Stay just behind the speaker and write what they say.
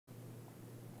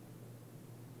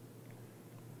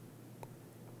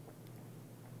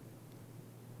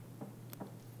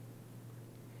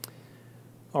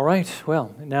All right,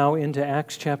 well, now into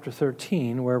Acts chapter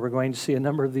 13, where we're going to see a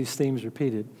number of these themes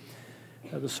repeated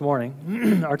this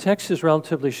morning. Our text is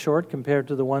relatively short compared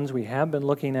to the ones we have been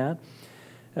looking at,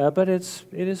 but it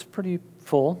is pretty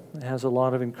full. It has a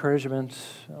lot of encouragement,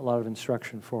 a lot of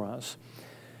instruction for us.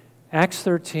 Acts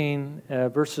 13,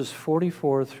 verses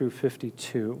 44 through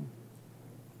 52.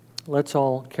 Let's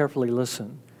all carefully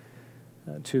listen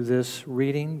to this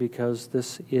reading, because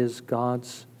this is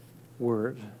God's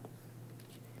Word.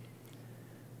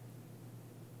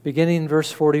 Beginning in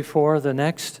verse 44, the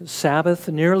next Sabbath,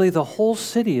 nearly the whole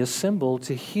city assembled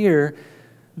to hear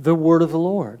the word of the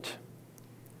Lord.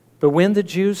 But when the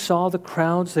Jews saw the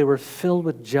crowds, they were filled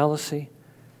with jealousy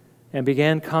and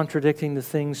began contradicting the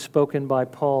things spoken by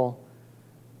Paul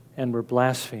and were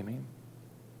blaspheming.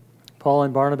 Paul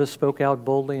and Barnabas spoke out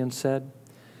boldly and said,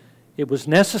 "It was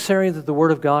necessary that the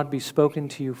word of God be spoken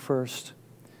to you first.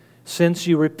 Since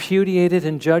you repudiate it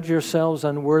and judge yourselves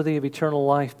unworthy of eternal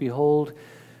life, behold,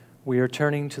 we are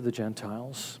turning to the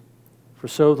Gentiles. For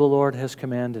so the Lord has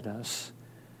commanded us.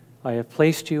 I have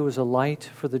placed you as a light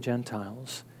for the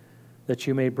Gentiles, that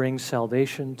you may bring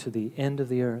salvation to the end of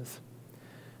the earth."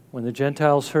 When the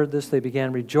Gentiles heard this, they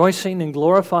began rejoicing and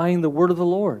glorifying the word of the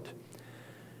Lord.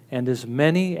 And as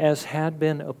many as had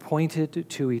been appointed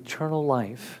to eternal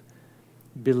life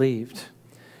believed.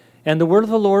 And the word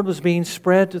of the Lord was being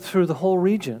spread through the whole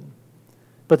region.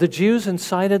 But the Jews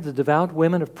incited the devout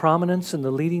women of prominence and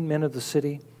the leading men of the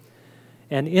city,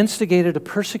 and instigated a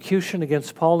persecution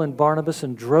against Paul and Barnabas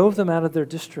and drove them out of their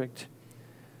district.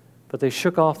 But they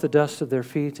shook off the dust of their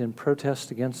feet in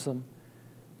protest against them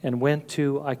and went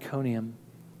to Iconium.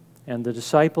 And the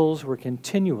disciples were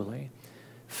continually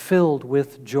filled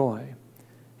with joy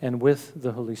and with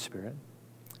the Holy Spirit.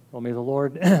 Well, may the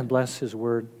Lord bless His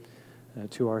word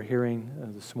to our hearing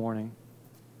this morning.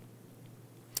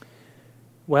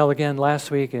 Well, again,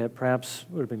 last week, perhaps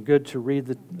it would have been good to read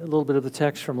a little bit of the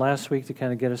text from last week to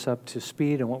kind of get us up to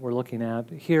speed on what we're looking at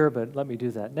here, but let me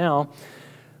do that now.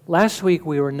 Last week,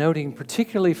 we were noting,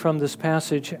 particularly from this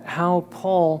passage, how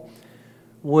Paul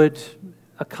would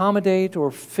accommodate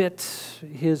or fit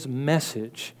his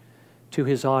message to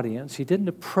his audience. He didn't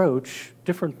approach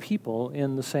different people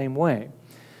in the same way.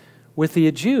 With the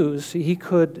Jews, he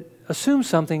could assume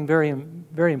something very,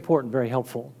 very important, very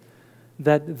helpful,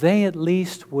 that they at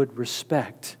least would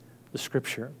respect the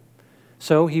Scripture.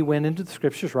 So he went into the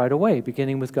Scriptures right away,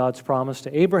 beginning with God's promise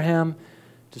to Abraham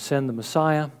to send the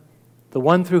Messiah, the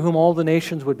one through whom all the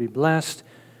nations would be blessed.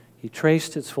 He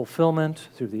traced its fulfillment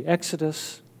through the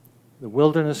Exodus, the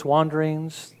wilderness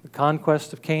wanderings, the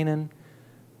conquest of Canaan,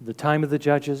 the time of the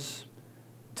judges,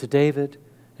 to David,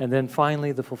 and then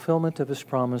finally the fulfillment of his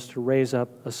promise to raise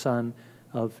up a son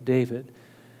of David.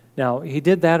 Now, he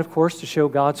did that, of course, to show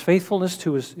God's faithfulness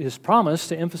to his promise,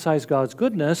 to emphasize God's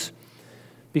goodness,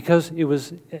 because it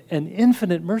was an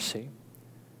infinite mercy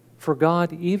for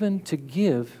God even to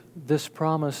give this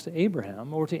promise to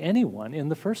Abraham or to anyone in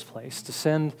the first place, to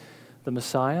send the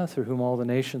Messiah through whom all the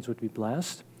nations would be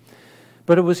blessed.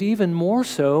 But it was even more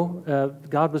so,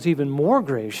 God was even more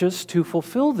gracious to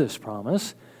fulfill this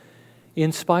promise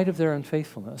in spite of their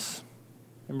unfaithfulness.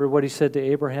 Remember what he said to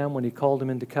Abraham when he called him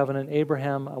into covenant?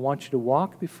 "Abraham, I want you to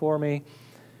walk before me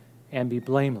and be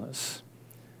blameless."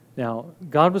 Now,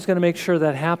 God was going to make sure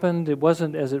that happened. It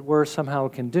wasn't, as it were, somehow a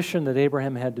condition that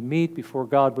Abraham had to meet before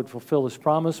God would fulfill his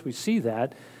promise. We see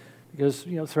that because,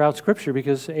 throughout Scripture,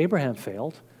 because Abraham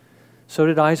failed. So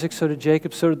did Isaac, so did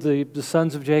Jacob, so did the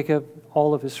sons of Jacob,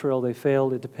 all of Israel, they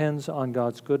failed. It depends on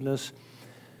God's goodness.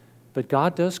 But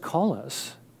God does call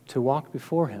us to walk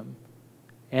before Him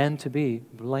and to be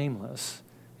blameless.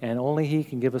 And only He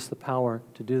can give us the power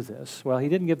to do this. Well, He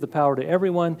didn't give the power to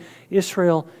everyone.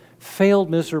 Israel failed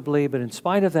miserably, but in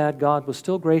spite of that, God was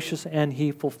still gracious, and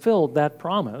He fulfilled that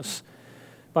promise.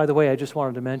 By the way, I just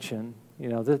wanted to mention,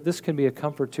 this can be a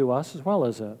comfort to us as well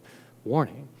as a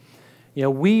warning.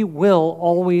 We will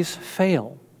always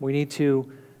fail. We need to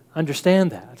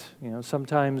understand that.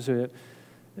 Sometimes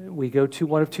we go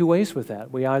one of two ways with that.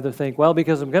 We either think, well,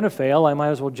 because I'm going to fail, I might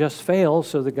as well just fail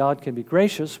so that God can be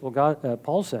gracious. Well,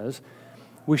 Paul says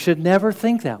we should never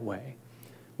think that way.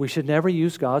 We should never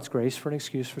use God's grace for an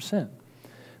excuse for sin.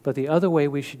 But the other way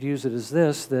we should use it is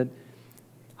this, that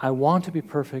I want to be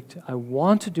perfect, I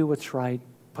want to do what's right,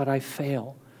 but I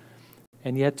fail.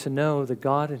 And yet to know that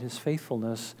God in His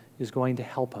faithfulness is going to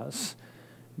help us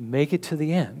make it to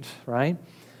the end, right?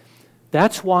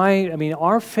 That's why,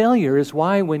 our failure is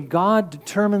why when God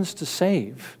determines to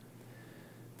save,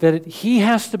 that He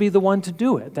has to be the one to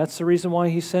do it. That's the reason why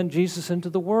He sent Jesus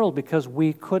into the world, because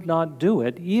we could not do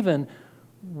it, even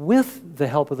with the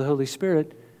help of the Holy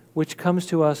Spirit, which comes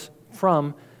to us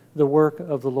from the work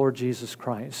of the Lord Jesus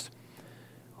Christ.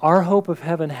 Our hope of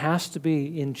heaven has to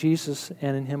be in Jesus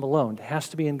and in Him alone. It has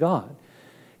to be in God.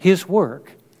 His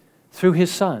work through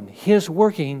His Son, His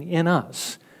working in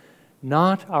us,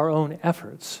 not our own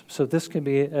efforts. So this can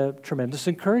be a tremendous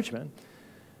encouragement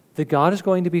that God is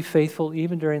going to be faithful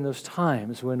even during those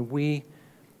times when we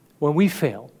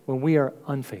fail, when we are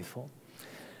unfaithful.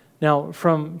 Now,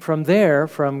 from there,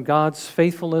 from God's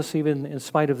faithfulness, even in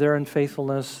spite of their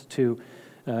unfaithfulness, to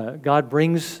God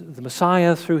brings the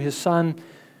Messiah through His Son,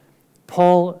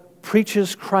 Paul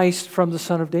preaches Christ from the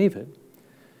Son of David.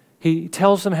 He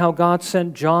tells them how God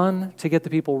sent John to get the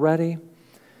people ready,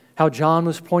 how John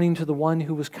was pointing to the one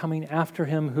who was coming after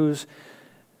him,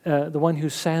 the one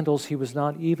whose sandals he was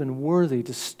not even worthy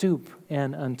to stoop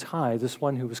and untie. This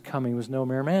one who was coming was no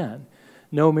mere man,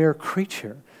 no mere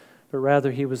creature, but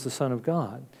rather he was the Son of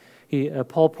God.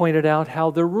 Paul pointed out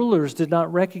how the rulers did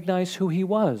not recognize who he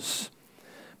was,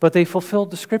 but they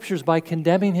fulfilled the Scriptures by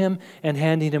condemning him and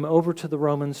handing him over to the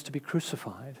Romans to be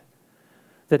crucified.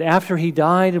 That after he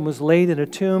died and was laid in a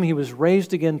tomb, he was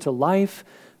raised again to life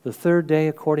the third day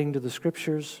according to the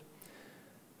Scriptures,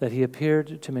 that he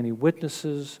appeared to many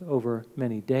witnesses over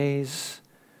many days,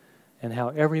 and how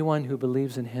everyone who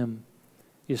believes in him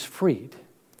is freed,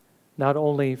 not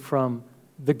only from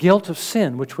the guilt of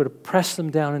sin, which would have pressed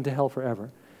them down into hell forever,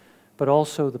 but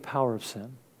also the power of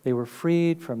sin. They were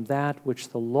freed from that which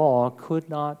the law could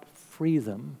not free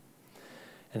them,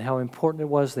 and how important it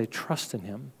was they trust in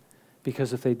him,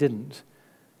 because if they didn't,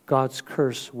 God's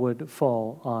curse would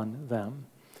fall on them.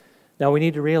 Now, we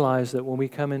need to realize that when we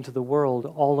come into the world,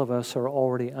 all of us are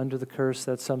already under the curse.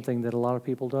 That's something that a lot of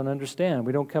people don't understand.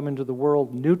 We don't come into the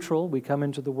world neutral. We come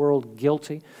into the world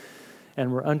guilty,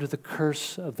 and we're under the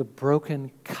curse of the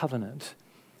broken covenant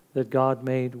that God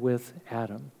made with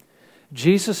Adam.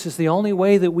 Jesus is the only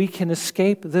way that we can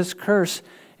escape this curse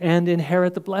and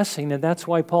inherit the blessing, and that's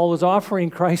why Paul was offering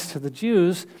Christ to the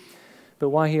Jews, but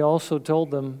why he also told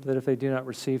them that if they do not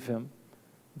receive him,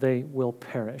 they will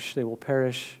perish. They will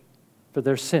perish for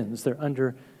their sins. They're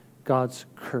under God's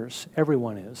curse.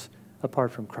 Everyone is,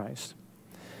 apart from Christ.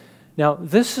 Now,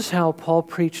 this is how Paul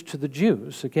preached to the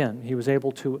Jews. Again, he was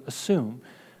able to assume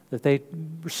that they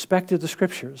respected the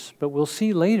Scriptures. But we'll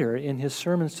see later in his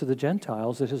sermons to the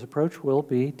Gentiles that his approach will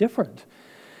be different.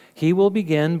 He will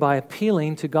begin by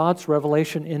appealing to God's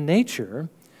revelation in nature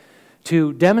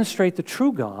to demonstrate the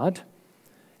true God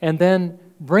and then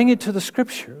bring it to the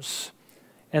Scriptures.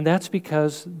 And that's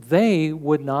because they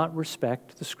would not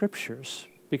respect the Scriptures,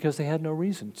 because they had no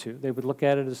reason to. They would look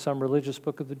at it as some religious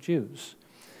book of the Jews.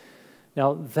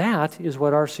 Now, that is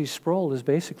what R.C. Sproul is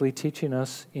basically teaching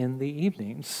us in the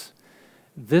evenings.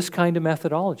 This kind of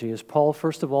methodology, as Paul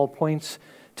first of all points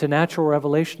to natural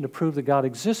revelation to prove that God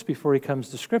exists before he comes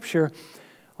to Scripture,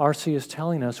 R.C. is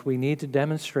telling us we need to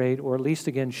demonstrate, or at least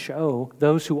again show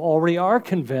those who already are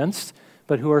convinced,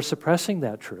 but who are suppressing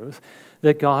that truth,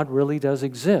 that God really does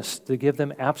exist, to give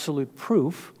them absolute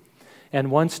proof, and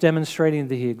once demonstrating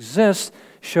that he exists,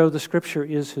 show the Scripture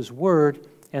is his word,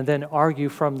 and then argue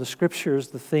from the Scriptures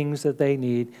the things that they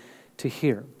need to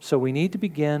hear. So we need to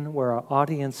begin where our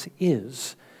audience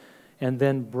is, and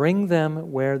then bring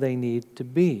them where they need to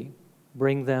be.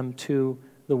 Bring them to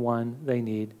the one they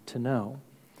need to know.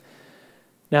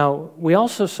 Now, we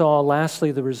also saw,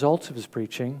 lastly, the results of his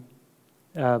preaching.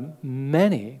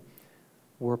 Many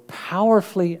were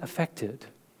powerfully affected,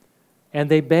 and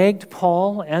they begged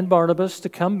Paul and Barnabas to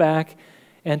come back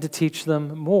and to teach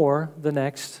them more the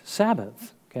next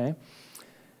Sabbath. Okay?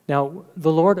 Now,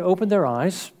 the Lord opened their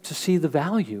eyes to see the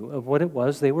value of what it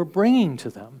was they were bringing to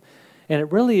them. And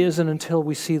it really isn't until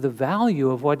we see the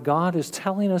value of what God is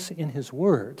telling us in his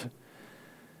word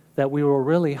that we will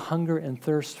really hunger and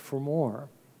thirst for more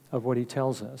of what he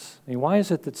tells us. I mean, why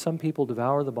is it that some people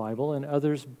devour the Bible and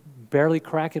others barely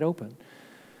crack it open?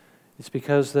 It's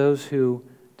because those who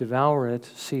devour it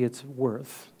see its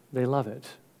worth. They love it,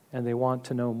 and they want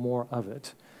to know more of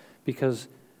it, because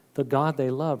the God they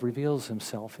love reveals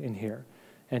himself in here,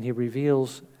 and he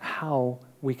reveals how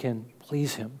we can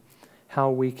please him,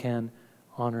 how we can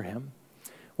honor him.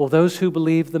 Well, those who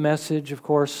believed the message, of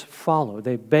course, followed.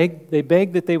 They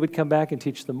begged that they would come back and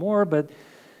teach them more, but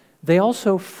they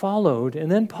also followed.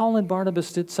 And then Paul and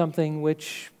Barnabas did something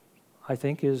which I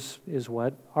think is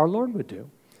what our Lord would do.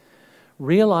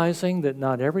 Realizing that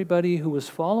not everybody who was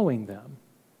following them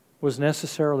was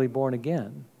necessarily born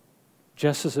again,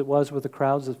 just as it was with the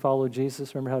crowds that followed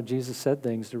Jesus. Remember how Jesus said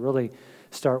things to really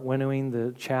start winnowing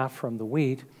the chaff from the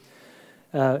wheat.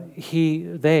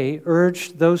 They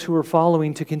urged those who were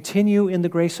following to continue in the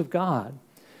grace of God,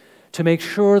 to make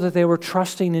sure that they were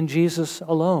trusting in Jesus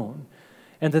alone,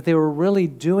 and that they were really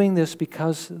doing this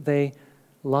because they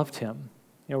loved him.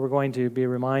 You know, we're going to be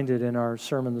reminded in our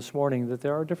sermon this morning that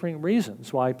there are different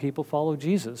reasons why people follow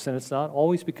Jesus, and it's not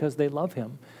always because they love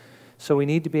him. So we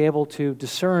need to be able to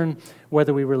discern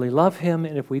whether we really love him,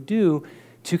 and if we do,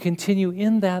 to continue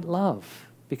in that love,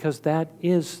 because that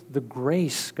is the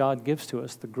grace God gives to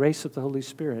us, the grace of the Holy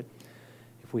Spirit.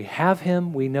 If we have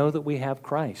him, we know that we have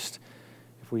Christ.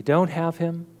 If we don't have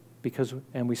him,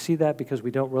 and we see that because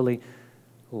we don't really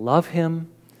love him,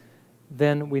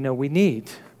 then we know we need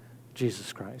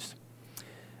Jesus Christ.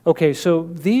 Okay, so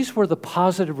these were the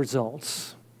positive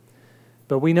results.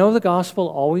 But we know the gospel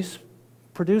always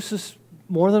produces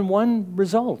more than one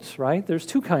result, right? There's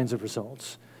two kinds of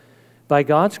results. By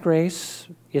God's grace,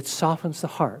 it softens the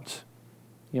heart.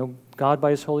 You know, God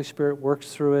by his Holy Spirit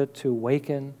works through it to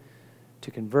awaken,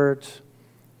 to convert,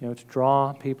 to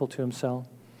draw people to himself.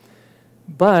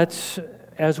 But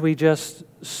as we just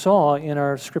saw in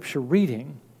our scripture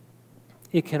reading,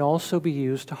 it can also be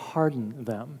used to harden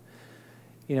them.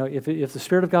 You know, if the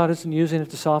Spirit of God isn't using it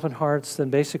to soften hearts, then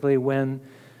basically when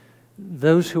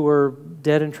those who are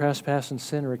dead in trespass and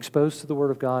sin are exposed to the Word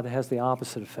of God, it has the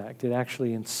opposite effect. It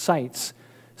actually incites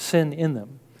sin in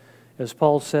them. As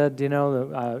Paul said,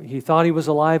 he thought he was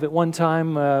alive at one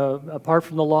time apart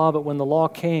from the law, but when the law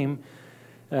came,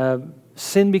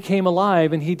 sin became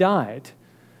alive and he died.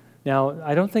 Now,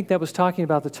 I don't think that was talking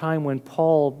about the time when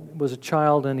Paul was a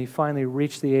child and he finally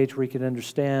reached the age where he could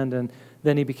understand and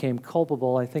then he became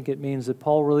culpable. I think it means that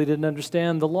Paul really didn't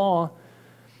understand the law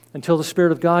until the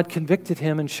Spirit of God convicted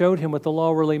him and showed him what the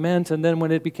law really meant, and then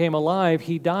when it became alive,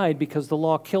 he died because the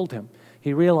law killed him.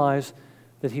 He realized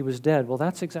that he was dead. Well,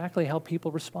 that's exactly how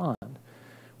people respond.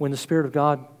 When the Spirit of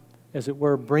God, as it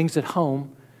were, brings it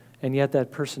home, and yet that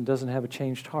person doesn't have a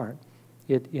changed heart,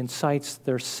 it incites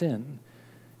their sin.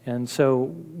 And so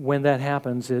when that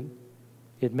happens,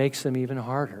 it makes them even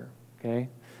harder, okay?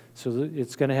 So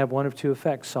it's going to have one of two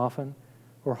effects, soften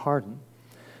or harden.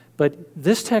 But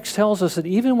this text tells us that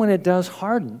even when it does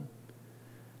harden,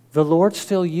 the Lord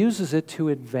still uses it to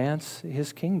advance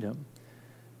his kingdom.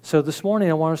 So this morning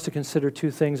I want us to consider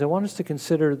two things. I want us to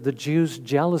consider the Jews'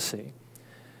 jealousy.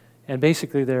 And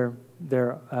basically they're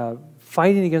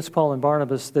fighting against Paul and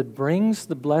Barnabas that brings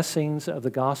the blessings of the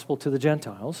gospel to the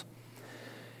Gentiles.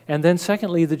 And then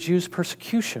secondly, the Jews'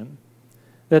 persecution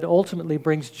that ultimately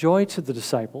brings joy to the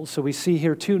disciples. So we see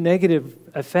here two negative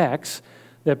effects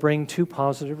that bring two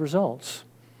positive results.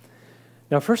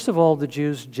 Now, first of all, the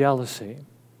Jews' jealousy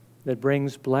that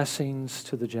brings blessings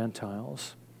to the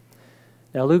Gentiles.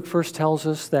 Now, Luke first tells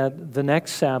us that the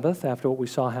next Sabbath, after what we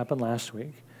saw happen last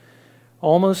week,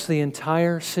 almost the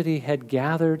entire city had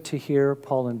gathered to hear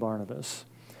Paul and Barnabas.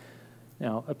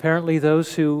 Now, apparently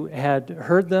those who had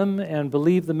heard them and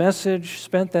believed the message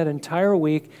spent that entire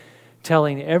week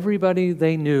telling everybody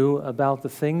they knew about the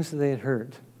things that they had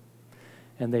heard.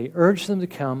 And they urged them to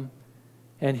come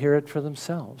and hear it for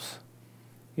themselves.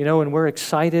 You know, when we're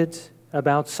excited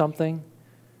about something,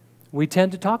 we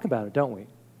tend to talk about it, don't we?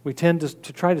 We tend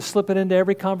to try to slip it into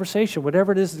every conversation.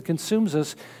 Whatever it is that consumes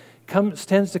us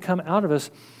tends to come out of us.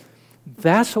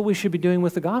 That's what we should be doing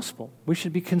with the gospel. We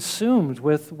should be consumed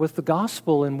with the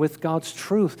gospel and with God's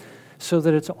truth so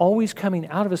that it's always coming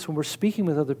out of us when we're speaking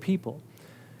with other people,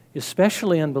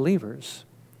 especially unbelievers,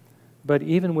 but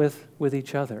even with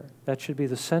each other. That should be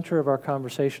the center of our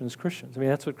conversation as Christians. I mean,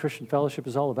 that's what Christian fellowship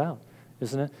is all about,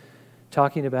 isn't it?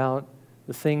 Talking about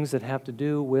the things that have to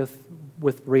do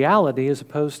with reality as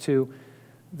opposed to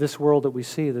this world that we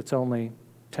see that's only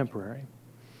temporary.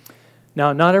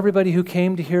 Now, not everybody who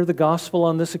came to hear the gospel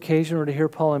on this occasion or to hear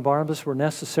Paul and Barnabas were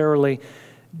necessarily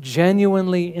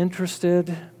genuinely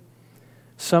interested.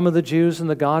 Some of the Jews and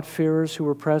the God-fearers who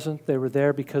were present, they were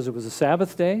there because it was a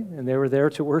Sabbath day, and they were there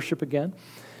to worship again.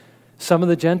 Some of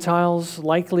the Gentiles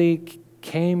likely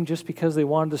came just because they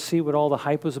wanted to see what all the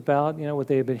hype was about, you know, what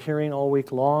they had been hearing all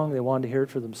week long. They wanted to hear it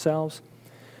for themselves.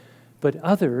 But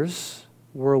others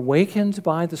were awakened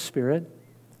by the Spirit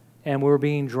and were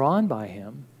being drawn by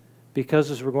Him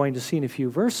because, as we're going to see in a few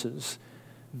verses,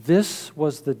 this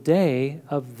was the day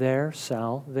of their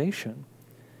salvation.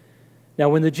 Now,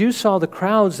 when the Jews saw the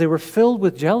crowds, they were filled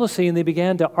with jealousy and they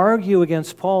began to argue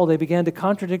against Paul. They began to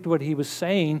contradict what he was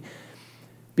saying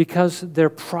because their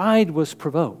pride was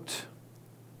provoked.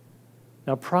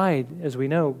 Now, pride, as we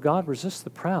know, God resists the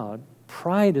proud.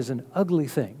 Pride is an ugly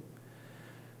thing.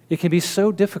 It can be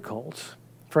so difficult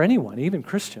for anyone, even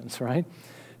Christians, right,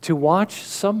 to watch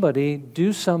somebody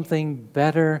do something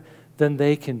better than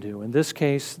they can do. In this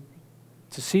case,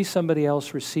 to see somebody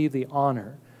else receive the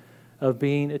honor of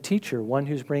being a teacher, one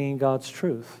who's bringing God's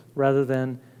truth, rather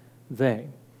than they.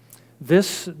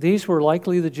 These were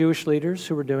likely the Jewish leaders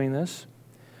who were doing this,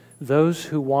 those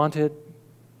who wanted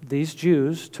these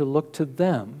Jews to look to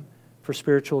them for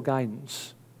spiritual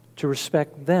guidance, to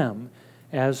respect them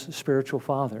as spiritual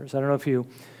fathers. I don't know if you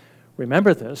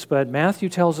remember this, but Matthew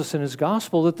tells us in his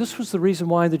gospel that this was the reason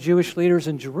why the Jewish leaders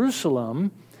in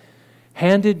Jerusalem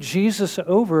handed Jesus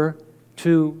over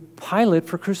to Pilate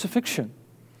for crucifixion.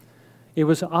 It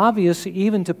was obvious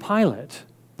even to Pilate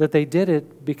that they did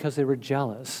it because they were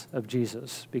jealous of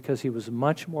Jesus, because he was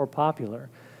much more popular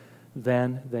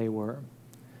than they were.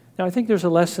 Now, I think there's a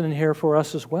lesson in here for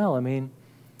us as well. I mean,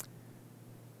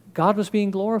 God was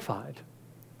being glorified,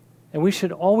 and we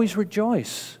should always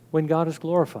rejoice when God is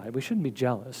glorified. We shouldn't be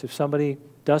jealous. If somebody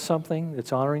does something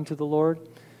that's honoring to the Lord,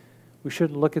 we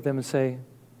shouldn't look at them and say,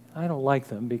 I don't like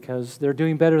them because they're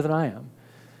doing better than I am.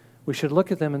 We should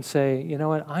look at them and say, you know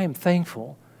what, I am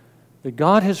thankful that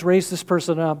God has raised this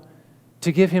person up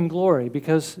to give him glory,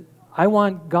 because I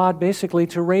want God basically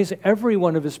to raise every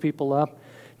one of his people up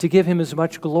to give him as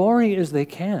much glory as they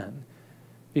can,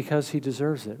 because he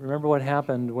deserves it. Remember what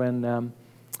happened when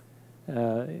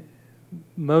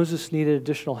Moses needed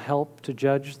additional help to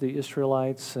judge the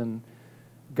Israelites, and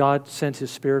God sent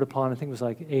his Spirit upon, I think it was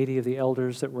like 80 of the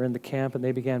elders that were in the camp, and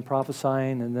they began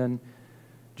prophesying. And then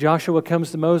Joshua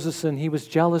comes to Moses, and he was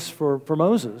jealous for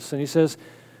Moses. And he says,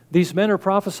 these men are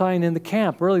prophesying in the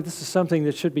camp. Really, this is something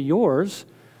that should be yours.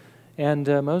 And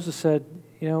Moses said,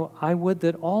 you know, I would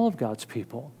that all of God's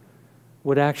people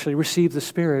would actually receive the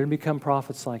Spirit and become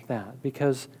prophets like that,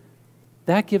 because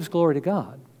that gives glory to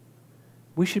God.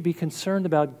 We should be concerned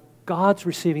about God's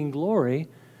receiving glory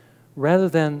rather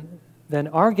than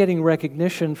our getting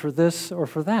recognition for this or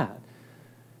for that.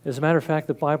 As a matter of fact,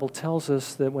 the Bible tells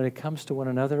us that when it comes to one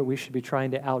another, we should be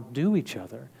trying to outdo each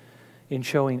other in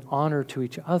showing honor to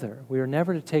each other. We are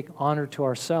never to take honor to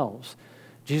ourselves.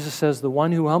 Jesus says the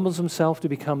one who humbles himself to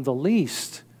become the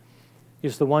least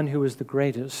is the one who is the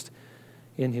greatest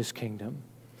in his kingdom.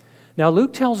 Now,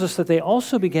 Luke tells us that they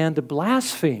also began to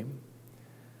blaspheme.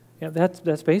 Yeah,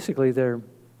 that's basically they're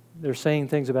saying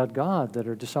things about God that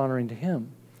are dishonoring to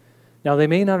him. Now, they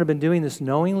may not have been doing this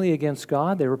knowingly against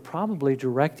God. They were probably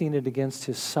directing it against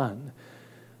his Son,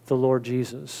 the Lord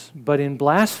Jesus. But in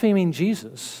blaspheming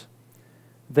Jesus,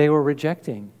 they were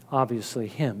rejecting, obviously,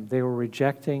 him. They were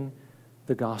rejecting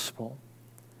the gospel.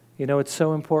 You know, it's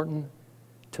so important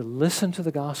to listen to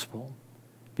the gospel,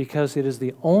 because it is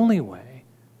the only way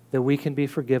that we can be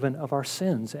forgiven of our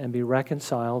sins and be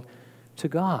reconciled to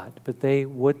God. But they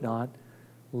would not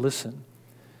listen.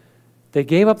 They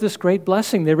gave up this great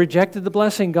blessing. They rejected the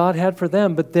blessing God had for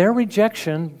them, but their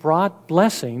rejection brought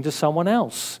blessing to someone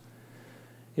else.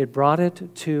 It brought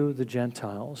it to the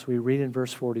Gentiles. We read in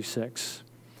verse 46.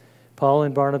 Paul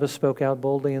and Barnabas spoke out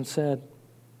boldly and said,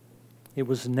 it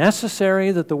was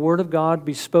necessary that the word of God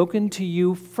be spoken to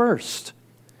you first.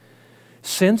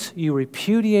 Since you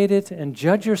repudiate it and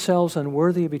judge yourselves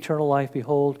unworthy of eternal life,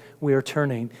 behold, we are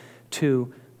turning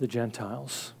to the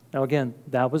Gentiles. Now again,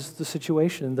 that was the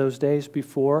situation in those days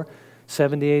before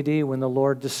 70 AD, when the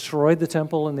Lord destroyed the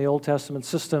temple in the Old Testament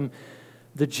system.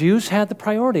 The Jews had the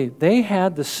priority. They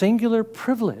had the singular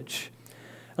privilege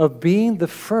of being the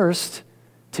first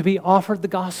to be offered the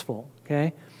gospel,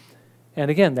 okay? And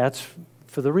again, that's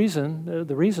for the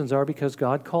reasons are because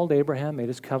God called Abraham, made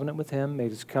his covenant with him, made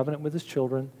his covenant with his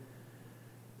children,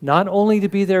 not only to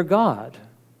be their God,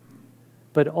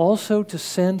 but also to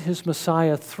send his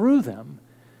Messiah through them,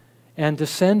 and to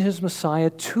send his Messiah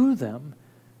to them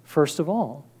first of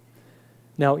all.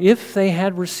 Now, if they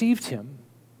had received him,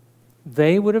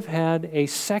 they would have had a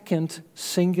second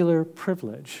singular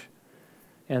privilege,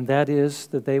 and that is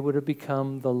that they would have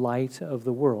become the light of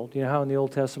the world. You know how in the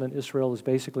Old Testament Israel is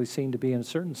basically seen to be, in a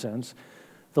certain sense,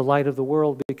 the light of the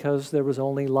world because there was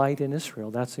only light in Israel.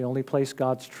 That's the only place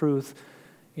God's truth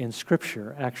in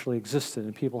Scripture actually existed,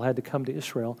 and people had to come to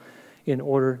Israel in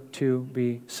order to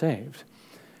be saved.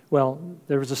 Well,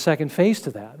 there was a second phase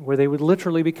to that, where they would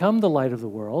literally become the light of the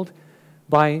world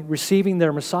by receiving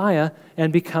their Messiah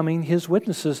and becoming his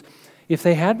witnesses. If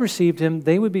they had received him,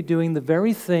 they would be doing the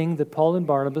very thing that Paul and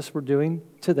Barnabas were doing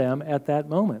to them at that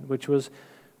moment, which was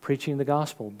preaching the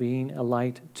gospel, being a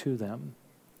light to them.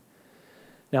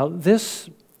 Now, this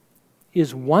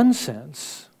is one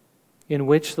sense in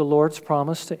which the Lord's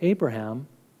promise to Abraham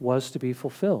was to be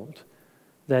fulfilled,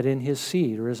 that in his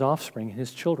seed, or his offspring,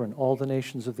 his children, all the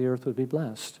nations of the earth would be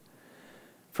blessed.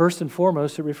 First and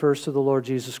foremost, it refers to the Lord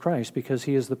Jesus Christ, because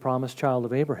he is the promised child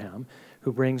of Abraham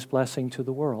who brings blessing to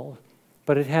the world.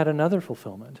 But it had another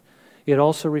fulfillment. It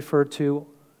also referred to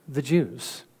the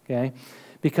Jews, okay?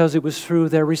 because it was through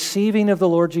their receiving of the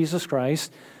Lord Jesus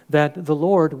Christ that the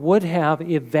Lord would have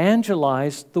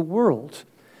evangelized the world.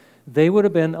 They would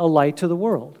have been a light to the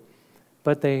world,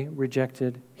 but they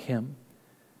rejected him.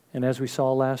 And as we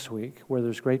saw last week, where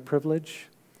there's great privilege,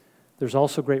 there's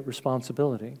also great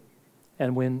responsibility.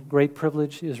 And when great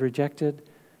privilege is rejected,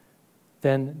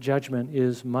 then judgment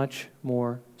is much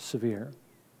more severe.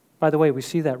 By the way, we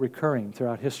see that recurring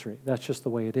throughout history. That's just the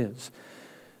way it is.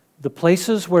 The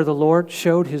places where the Lord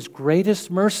showed his greatest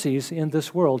mercies in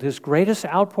this world, his greatest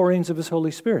outpourings of his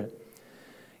Holy Spirit,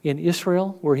 in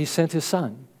Israel, where he sent his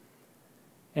Son,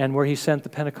 and where he sent the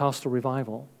Pentecostal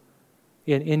revival.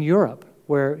 In Europe,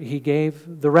 where he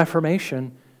gave the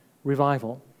Reformation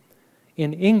revival.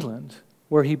 In England,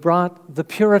 where he brought the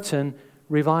Puritan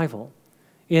revival.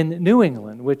 In New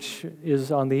England, which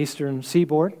is on the eastern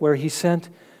seaboard, where he sent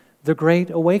the Great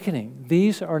Awakening.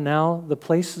 These are now the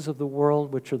places of the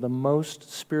world which are the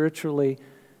most spiritually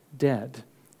dead.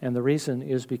 And the reason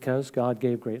is because God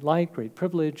gave great light, great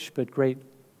privilege, but great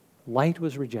light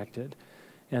was rejected.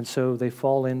 And so they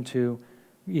fall into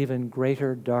even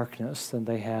greater darkness than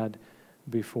they had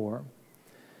before.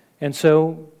 And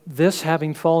so this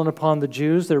having fallen upon the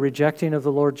Jews, their rejecting of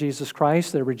the Lord Jesus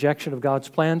Christ, their rejection of God's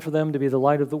plan for them to be the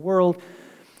light of the world,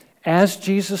 as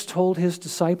Jesus told his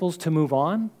disciples to move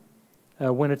on,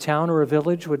 when a town or a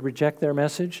village would reject their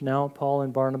message, now Paul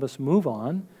and Barnabas move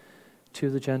on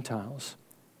to the Gentiles,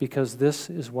 because this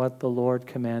is what the Lord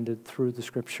commanded through the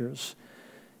Scriptures.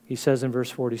 He says in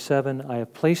verse 47, I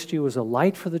have placed you as a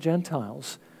light for the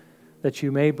Gentiles, that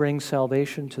you may bring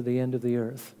salvation to the end of the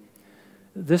earth.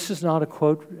 This is not a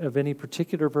quote of any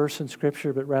particular verse in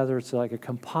Scripture, but rather it's like a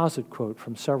composite quote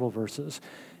from several verses,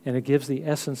 and it gives the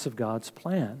essence of God's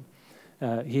plan.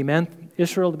 He meant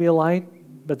Israel to be a light,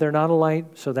 but they're not a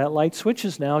light, so that light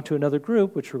switches now to another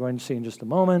group, which we're going to see in just a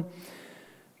moment.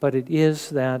 But it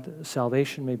is that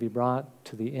salvation may be brought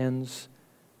to the ends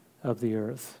of the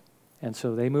earth. And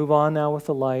so they move on now with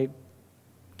the light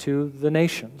to the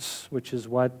nations, which is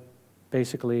what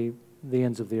basically the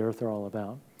ends of the earth are all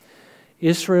about.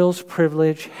 Israel's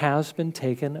privilege has been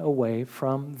taken away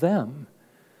from them.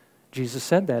 Jesus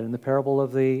said that in the parable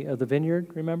of the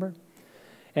vineyard, remember?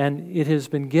 And it has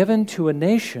been given to a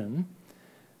nation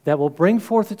that will bring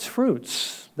forth its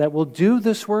fruits, that will do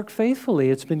this work faithfully.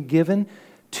 It's been given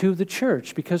to the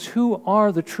church, because who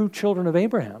are the true children of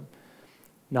Abraham?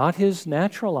 Not his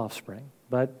natural offspring,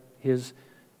 but his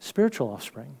spiritual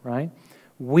offspring, right?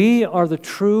 We are the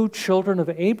true children of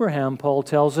Abraham, Paul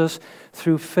tells us,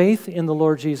 through faith in the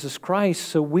Lord Jesus Christ.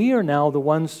 So we are now the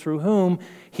ones through whom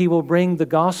he will bring the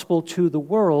gospel to the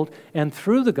world, and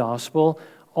through the gospel,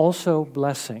 also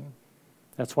blessing.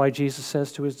 That's why Jesus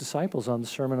says to his disciples on the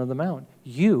Sermon on the Mount,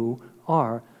 you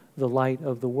are the light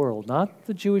of the world. Not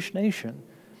the Jewish nation,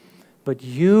 but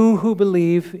you who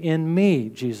believe in me,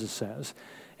 Jesus says.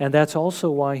 And that's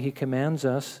also why he commands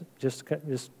us, just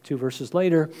 2 verses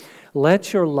later,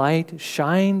 let your light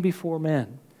shine before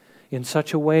men in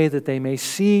such a way that they may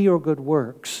see your good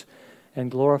works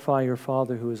and glorify your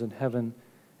Father who is in heaven.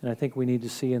 And I think we need to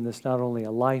see in this not only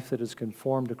a life that is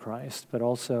conformed to Christ, but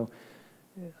also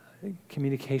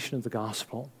communication of the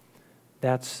gospel.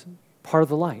 That's part of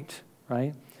the light,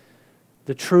 right?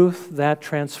 The truth that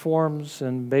transforms,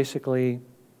 and basically,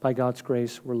 by God's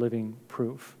grace, we're living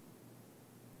proof.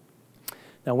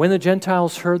 Now, when the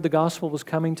Gentiles heard the gospel was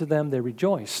coming to them, they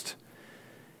rejoiced,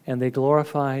 and they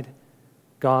glorified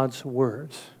God's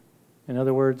word. In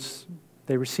other words,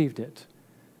 they received it,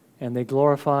 and they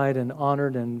glorified and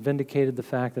honored and vindicated the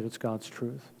fact that it's God's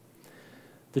truth.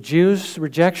 The Jews'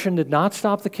 rejection did not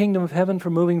stop the kingdom of heaven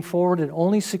from moving forward. It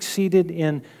only succeeded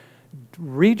in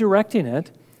redirecting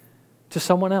it to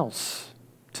someone else,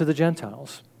 to the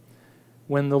Gentiles.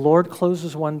 When the Lord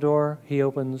closes one door, he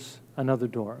opens another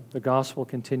door. The gospel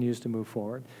continues to move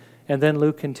forward. And then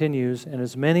Luke continues, and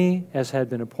as many as had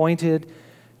been appointed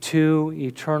to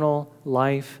eternal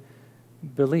life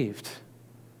believed.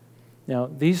 Now,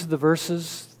 these are the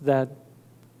verses that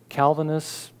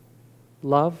Calvinists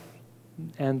love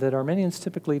and that Arminians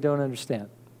typically don't understand,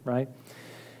 right?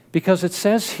 Because it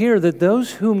says here that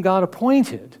those whom God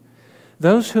appointed,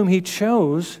 those whom he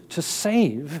chose to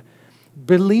save,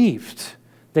 believed.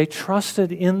 They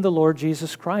trusted in the Lord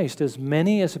Jesus Christ. As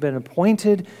many as have been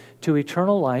appointed to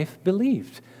eternal life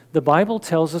believed. The Bible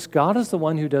tells us God is the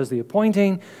one who does the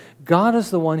appointing. God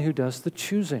is the one who does the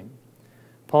choosing.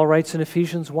 Paul writes in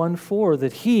Ephesians 1:4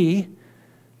 that he,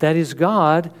 that is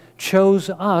God, chose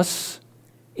us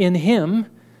in him,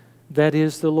 that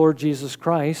is the Lord Jesus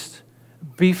Christ,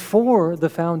 before the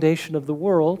foundation of the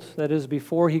world, that is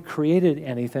before he created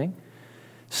anything,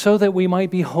 so that we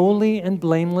might be holy and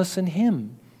blameless in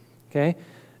Him. Okay?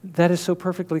 That is so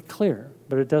perfectly clear,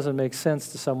 but it doesn't make sense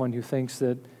to someone who thinks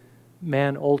that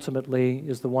man ultimately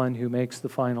is the one who makes the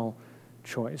final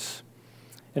choice.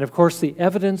 And of course, the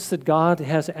evidence that God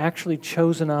has actually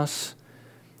chosen us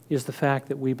is the fact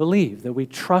that we believe, that we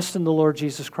trust in the Lord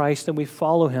Jesus Christ and we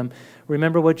follow Him.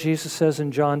 Remember what Jesus says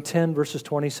in John 10, verses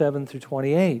 27 through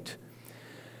 28.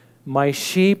 My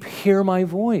sheep hear my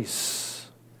voice,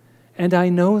 and I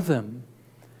know them,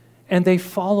 and they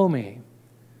follow me,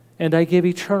 and I give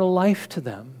eternal life to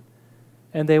them,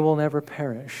 and they will never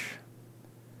perish.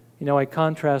 You know, I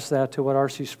contrast that to what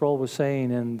R.C. Sproul was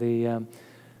saying in the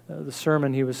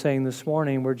sermon he was saying this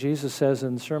morning, where Jesus says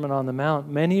in the Sermon on the Mount,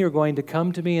 many are going to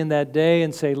come to me in that day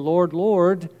and say, Lord,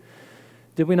 Lord,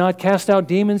 did we not cast out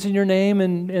demons in your name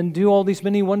and do all these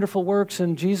many wonderful works?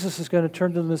 And Jesus is going to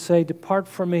turn to them and say, depart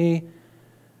from me,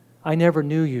 I never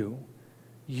knew you,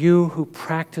 you who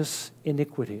practice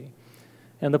iniquity.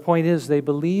 And the point is, they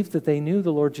believed that they knew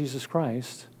the Lord Jesus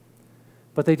Christ,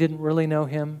 but they didn't really know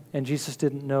Him, and Jesus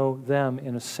didn't know them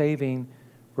in a saving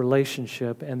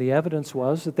relationship. And the evidence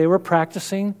was that they were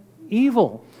practicing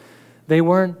evil. They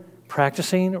weren't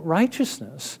practicing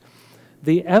righteousness.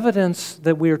 The evidence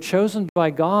that we are chosen by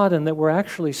God and that we're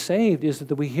actually saved is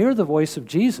that we hear the voice of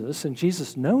Jesus, and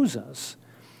Jesus knows us,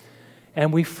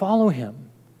 and we follow Him.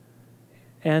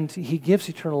 And He gives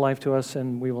eternal life to us,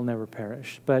 and we will never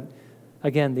perish. But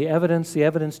again, the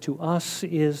evidence to us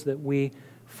is that we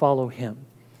follow Him.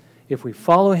 If we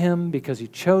follow Him because He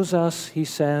chose us, He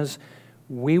says,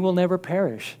 we will never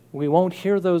perish. We won't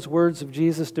hear those words of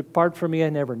Jesus, depart from me, I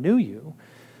never knew you.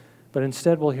 But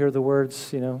instead we'll hear the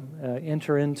words,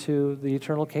 enter into the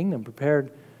eternal kingdom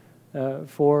prepared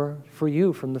for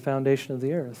you from the foundation of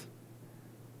the earth.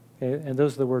 Okay? And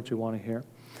those are the words we want to hear.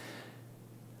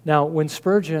 Now, when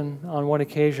Spurgeon, on one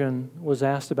occasion, was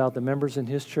asked about the members in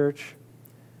his church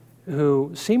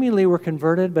who seemingly were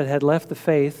converted but had left the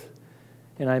faith,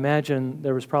 and I imagine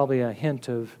there was probably a hint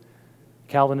of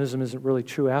Calvinism isn't really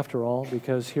true after all,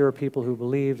 because here are people who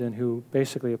believed and who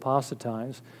basically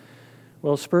apostatized.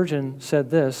 Well, Spurgeon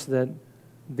said this, that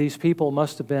these people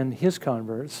must have been his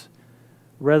converts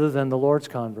rather than the Lord's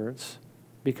converts,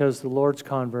 because the Lord's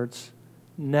converts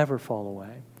never fall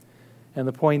away. And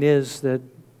the point is that,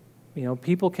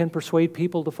 people can persuade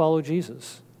people to follow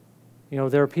Jesus.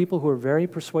 There are people who are very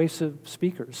persuasive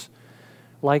speakers,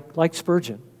 like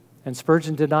Spurgeon. And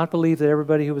Spurgeon did not believe that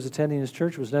everybody who was attending his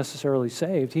church was necessarily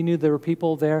saved. He knew there were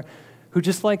people there who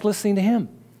just liked listening to him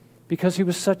because he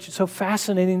was so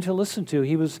fascinating to listen to.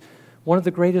 He was one of the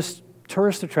greatest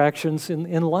tourist attractions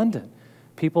in London.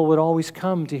 People would always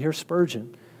come to hear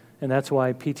Spurgeon. And that's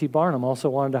why P.T. Barnum also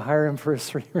wanted to hire him for his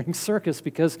three-ring circus,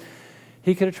 because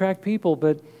he could attract people.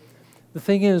 But the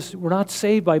thing is, we're not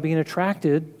saved by being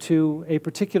attracted to a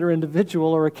particular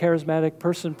individual or a charismatic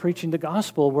person preaching the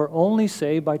gospel. We're only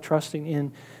saved by trusting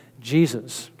in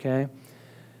Jesus, okay?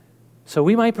 So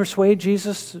we might persuade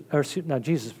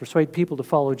persuade people to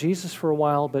follow Jesus for a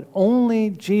while, but only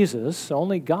Jesus,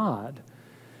 only God,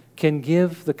 can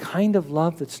give the kind of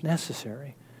love that's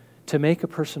necessary to make a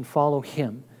person follow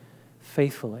Him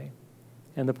faithfully.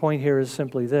 And the point here is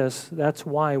simply this: that's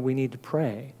why we need to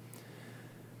pray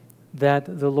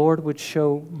that the Lord would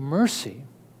show mercy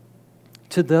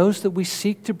to those that we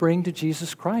seek to bring to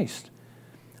Jesus Christ.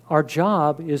 Our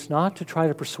job is not to try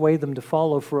to persuade them to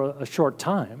follow for a short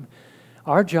time.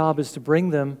 Our job is to bring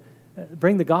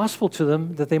the gospel to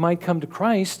them, that they might come to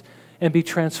Christ and be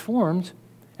transformed,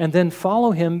 and then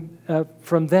follow Him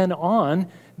from then on,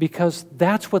 because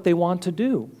that's what they want to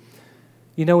do.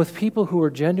 With people who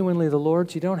are genuinely the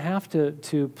Lord's, you don't have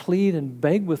to plead and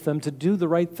beg with them to do the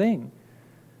right thing.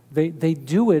 They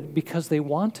do it because they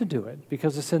want to do it,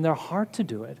 because it's in their heart to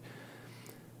do it.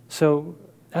 So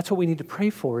that's what we need to pray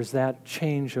for, is that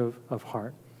change of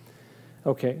heart.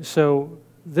 Okay, so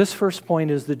this first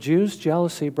point is the Jews'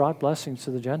 jealousy brought blessings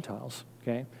to the Gentiles.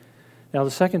 Okay. Now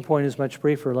the second point is much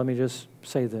briefer. Let me just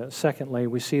say this. Secondly,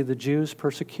 we see the Jews'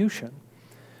 persecution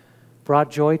brought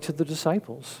joy to the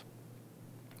disciples.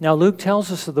 Now Luke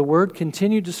tells us that the word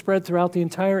continued to spread throughout the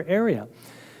entire area.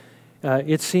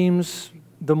 It seems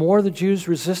the more the Jews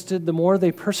resisted, the more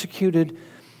they persecuted,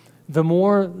 the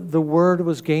more the word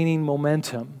was gaining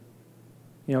momentum.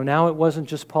 Now it wasn't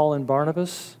just Paul and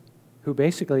Barnabas, who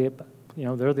basically,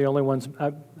 they're the only ones,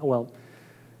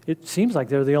 it seems like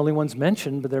they're the only ones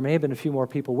mentioned, but there may have been a few more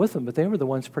people with them, but they were the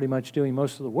ones pretty much doing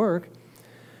most of the work.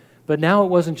 But now it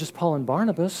wasn't just Paul and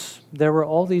Barnabas. There were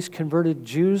all these converted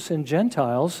Jews and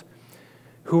Gentiles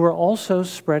who were also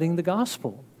spreading the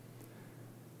gospel.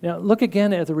 Now, look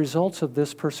again at the results of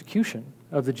this persecution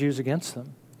of the Jews against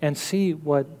them. and see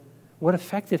what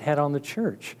effect it had on the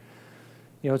church.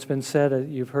 You know, it's been said,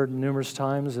 you've heard numerous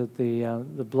times, that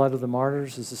the blood of the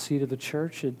martyrs is the seed of the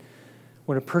church.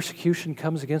 When a persecution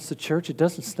comes against the church, it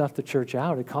doesn't snuff the church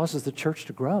out. It causes the church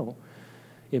to grow.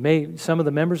 Some of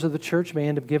the members of the church may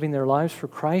end up giving their lives for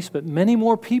Christ, but many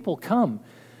more people come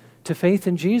to faith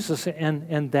in Jesus,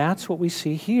 and that's what we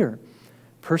see here.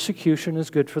 Persecution is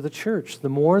good for the church. The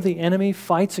more the enemy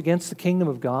fights against the kingdom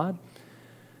of God,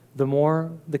 the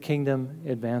more the kingdom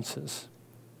advances.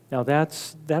 Now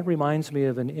that reminds me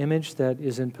of an image that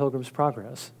is in Pilgrim's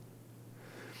Progress.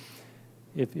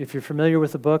 If you're familiar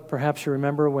with the book, perhaps you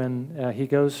remember when he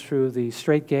goes through the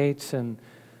straight gates, and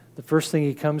the first thing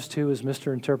he comes to is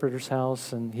Mr. Interpreter's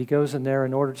house, and he goes in there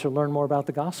in order to learn more about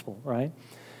the gospel, right?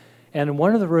 And in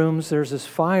one of the rooms, there's this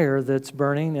fire that's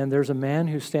burning, and there's a man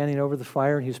who's standing over the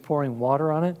fire, and he's pouring water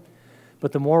on it.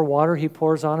 But the more water he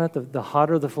pours on it, the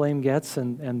hotter the flame gets,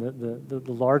 and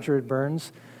the larger it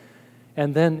burns.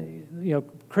 And then, you know,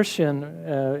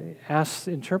 Christian asks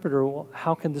the interpreter, well,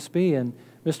 how can this be? And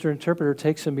Mr. Interpreter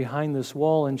takes him behind this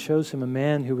wall and shows him a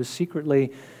man who was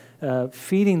secretly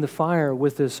feeding the fire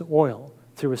with this oil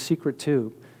through a secret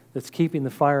tube that's keeping the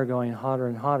fire going hotter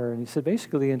and hotter. And he said,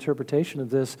 basically, the interpretation of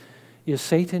this is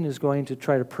Satan is going to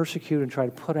try to persecute and try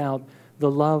to put out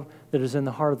the love that is in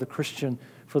the heart of the Christian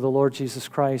for the Lord Jesus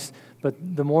Christ. But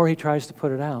the more he tries to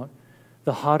put it out,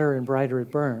 the hotter and brighter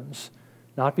it burns.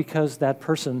 Not because that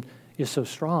person is so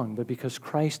strong, but because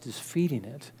Christ is feeding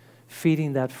it,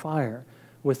 feeding that fire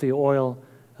with the oil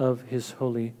of his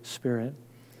Holy Spirit.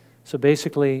 So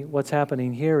basically what's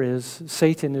happening here is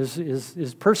Satan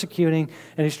is persecuting,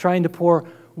 and he's trying to pour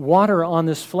water on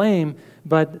this flame,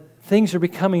 but things are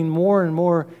becoming more and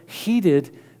more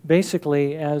heated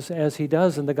basically as he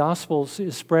does, and the gospel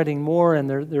is spreading more, and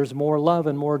there's more love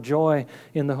and more joy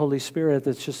in the Holy Spirit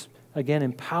that's just, again,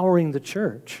 empowering the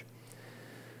church.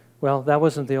 Well, that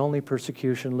wasn't the only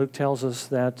persecution. Luke tells us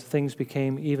that things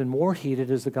became even more heated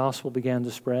as the gospel began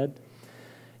to spread.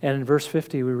 And in verse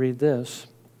 50 we read this: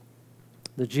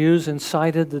 the Jews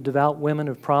incited the devout women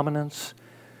of prominence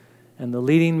and the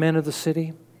leading men of the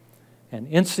city, and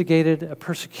instigated a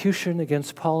persecution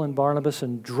against Paul and Barnabas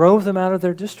and drove them out of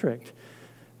their district.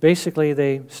 Basically,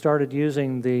 they started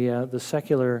using the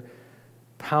secular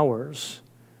powers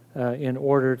in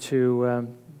order to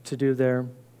do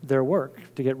their work,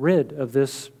 to get rid of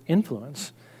this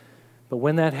influence. But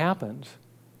when that happened,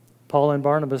 Paul and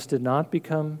Barnabas did not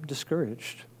become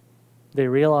discouraged. They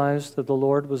realized that the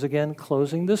Lord was again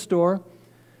closing this door,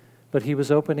 but he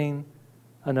was opening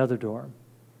another door.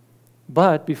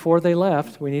 But before they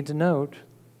left, we need to note,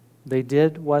 they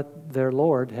did what their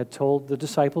Lord had told the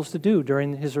disciples to do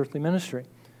during his earthly ministry.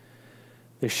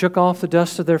 They shook off the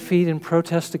dust of their feet in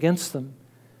protest against them,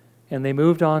 and they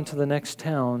moved on to the next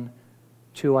town,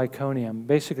 to Iconium.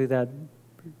 Basically, that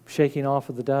shaking off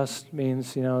of the dust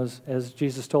means, you know, as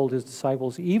Jesus told his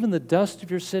disciples, even the dust of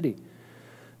your city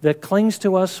that clings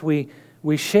to us, we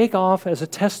shake off as a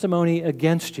testimony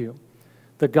against you.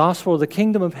 The gospel of the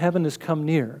kingdom of heaven has come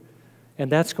near,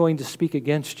 and that's going to speak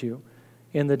against you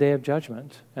in the day of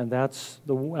judgment. And that's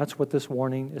what this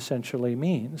warning essentially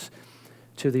means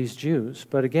to these Jews.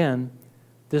 But again,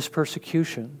 this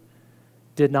persecution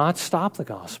did not stop the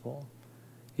gospel.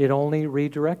 It only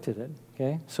redirected it.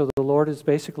 Okay? So the Lord is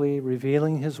basically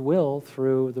revealing his will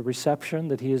through the reception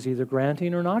that he is either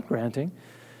granting or not granting.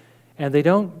 And they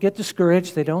don't get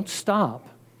discouraged, they don't stop,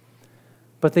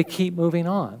 but they keep moving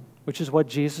on, which is what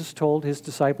Jesus told his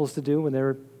disciples to do when they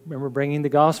were, remember, bringing the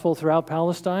gospel throughout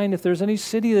Palestine. If there's any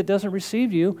city that doesn't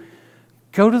receive you,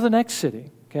 go to the next city.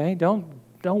 Okay? Don't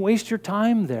waste your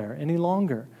time there any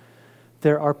longer.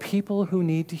 There are people who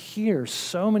need to hear,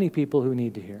 so many people who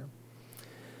need to hear.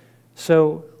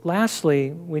 So, lastly,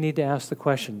 we need to ask the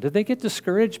question: did they get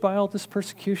discouraged by all this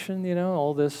persecution? You know,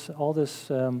 all this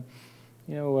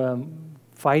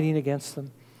fighting against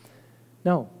them?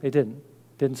 No, it didn't.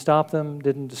 Didn't stop them.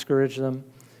 Didn't discourage them.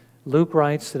 Luke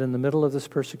writes that in the middle of this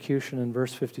persecution, in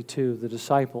verse 52, the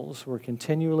disciples were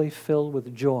continually filled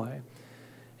with joy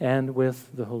and with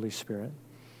the Holy Spirit.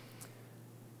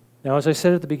 Now, as I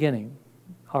said at the beginning,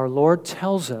 our Lord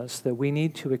tells us that we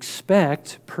need to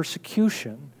expect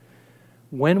persecution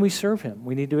when we serve him.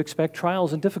 We need to expect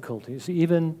trials and difficulties,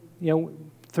 even,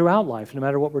 throughout life, no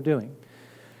matter what we're doing.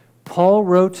 Paul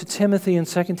wrote to Timothy in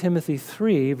 2 Timothy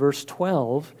 3, verse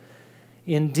 12,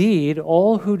 "Indeed,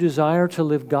 all who desire to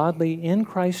live godly in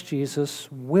Christ Jesus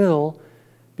will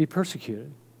be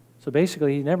persecuted." So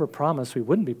basically, he never promised we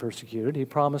wouldn't be persecuted. He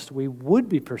promised we would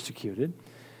be persecuted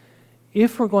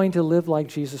if we're going to live like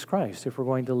Jesus Christ, if we're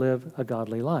going to live a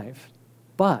godly life.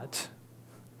 But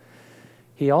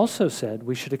he also said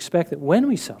we should expect that when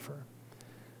we suffer,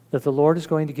 that the Lord is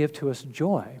going to give to us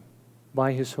joy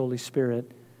by his Holy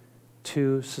Spirit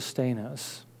to sustain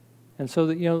us. And so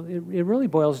that, it really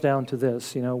boils down to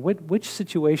this, which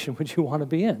situation would you want to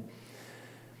be in?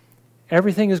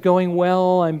 Everything is going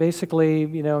well. I'm basically,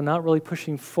 not really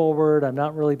pushing forward. I'm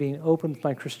not really being open with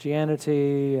my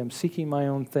Christianity. I'm seeking my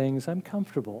own things. I'm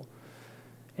comfortable.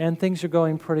 And things are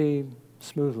going pretty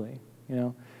smoothly,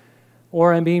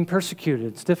 Or I'm being persecuted.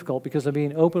 It's difficult because I'm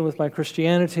being open with my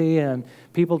Christianity and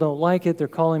people don't like it. They're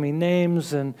calling me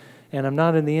names and I'm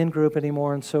not in the in-group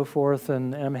anymore and so forth.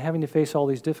 And I'm having to face all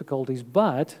these difficulties.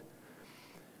 But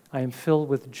I am filled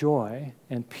with joy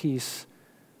and peace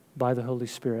by the Holy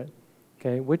Spirit.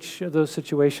 Okay, which of those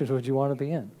situations would you want to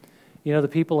be in? The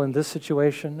people in this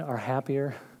situation are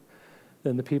happier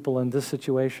than the people in this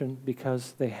situation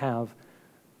because they have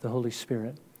the Holy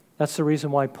Spirit. That's the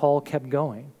reason why Paul kept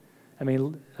going. I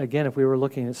mean, again, if we were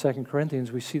looking at 2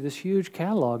 Corinthians, we see this huge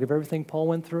catalog of everything Paul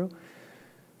went through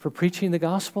for preaching the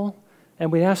gospel.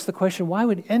 And we ask the question, why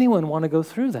would anyone want to go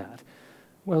through that?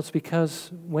 Well, it's because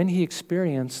when he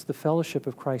experienced the fellowship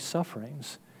of Christ's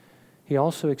sufferings, he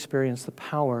also experienced the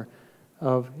power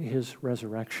of his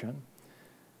resurrection.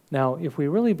 Now, if we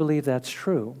really believe that's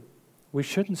true, we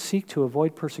shouldn't seek to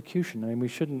avoid persecution. I mean, we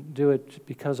shouldn't do it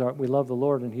because we love the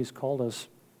Lord and he's called us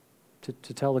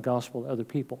to tell the gospel to other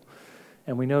people.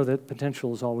 And we know that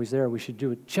potential is always there. We should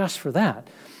do it just for that.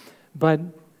 But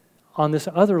on this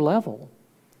other level,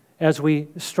 as we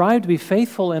strive to be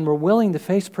faithful and we're willing to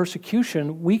face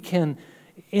persecution, we can,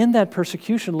 in that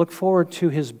persecution, look forward to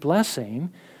his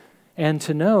blessing and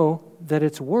to know that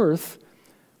it's worth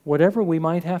whatever we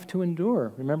might have to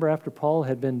endure. Remember, after Paul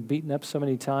had been beaten up so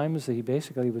many times that he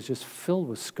basically was just filled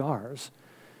with scars.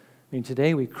 I mean,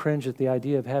 today we cringe at the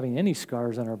idea of having any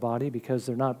scars on our body because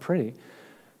they're not pretty.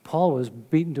 Paul was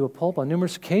beaten to a pulp on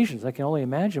numerous occasions. I can only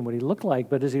imagine what he looked like,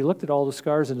 but as he looked at all the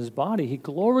scars in his body, he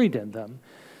gloried in them.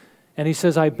 And he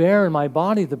says, I bear in my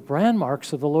body the brand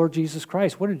marks of the Lord Jesus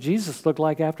Christ. What did Jesus look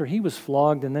like after he was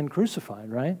flogged and then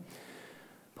crucified, right?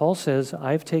 Paul says,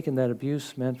 I've taken that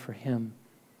abuse meant for him,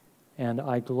 and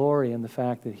I glory in the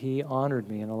fact that he honored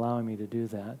me in allowing me to do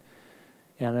that.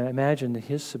 And I imagine that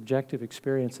his subjective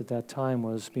experience at that time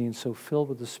was being so filled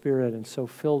with the Spirit and so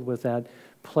filled with that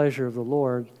pleasure of the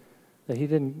Lord that he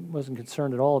wasn't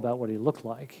concerned at all about what he looked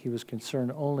like. He was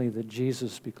concerned only that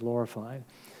Jesus be glorified.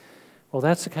 Well,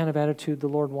 that's the kind of attitude the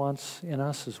Lord wants in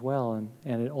us as well,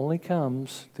 and it only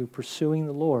comes through pursuing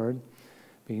the Lord,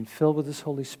 being filled with his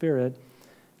Holy Spirit,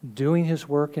 doing his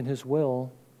work and his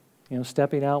will,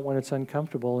 stepping out when it's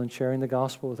uncomfortable and sharing the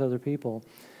gospel with other people.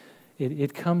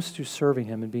 It comes through serving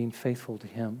him and being faithful to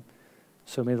him.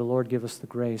 So may the Lord give us the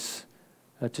grace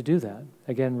to do that.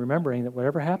 Again, remembering that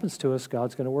whatever happens to us,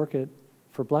 God's going to work it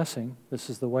for blessing. This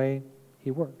is the way he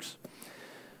works.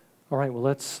 All right, well,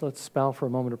 let's bow for a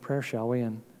moment of prayer, shall we,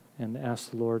 and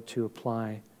ask the Lord to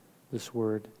apply this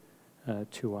word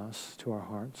to us, to our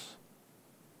hearts.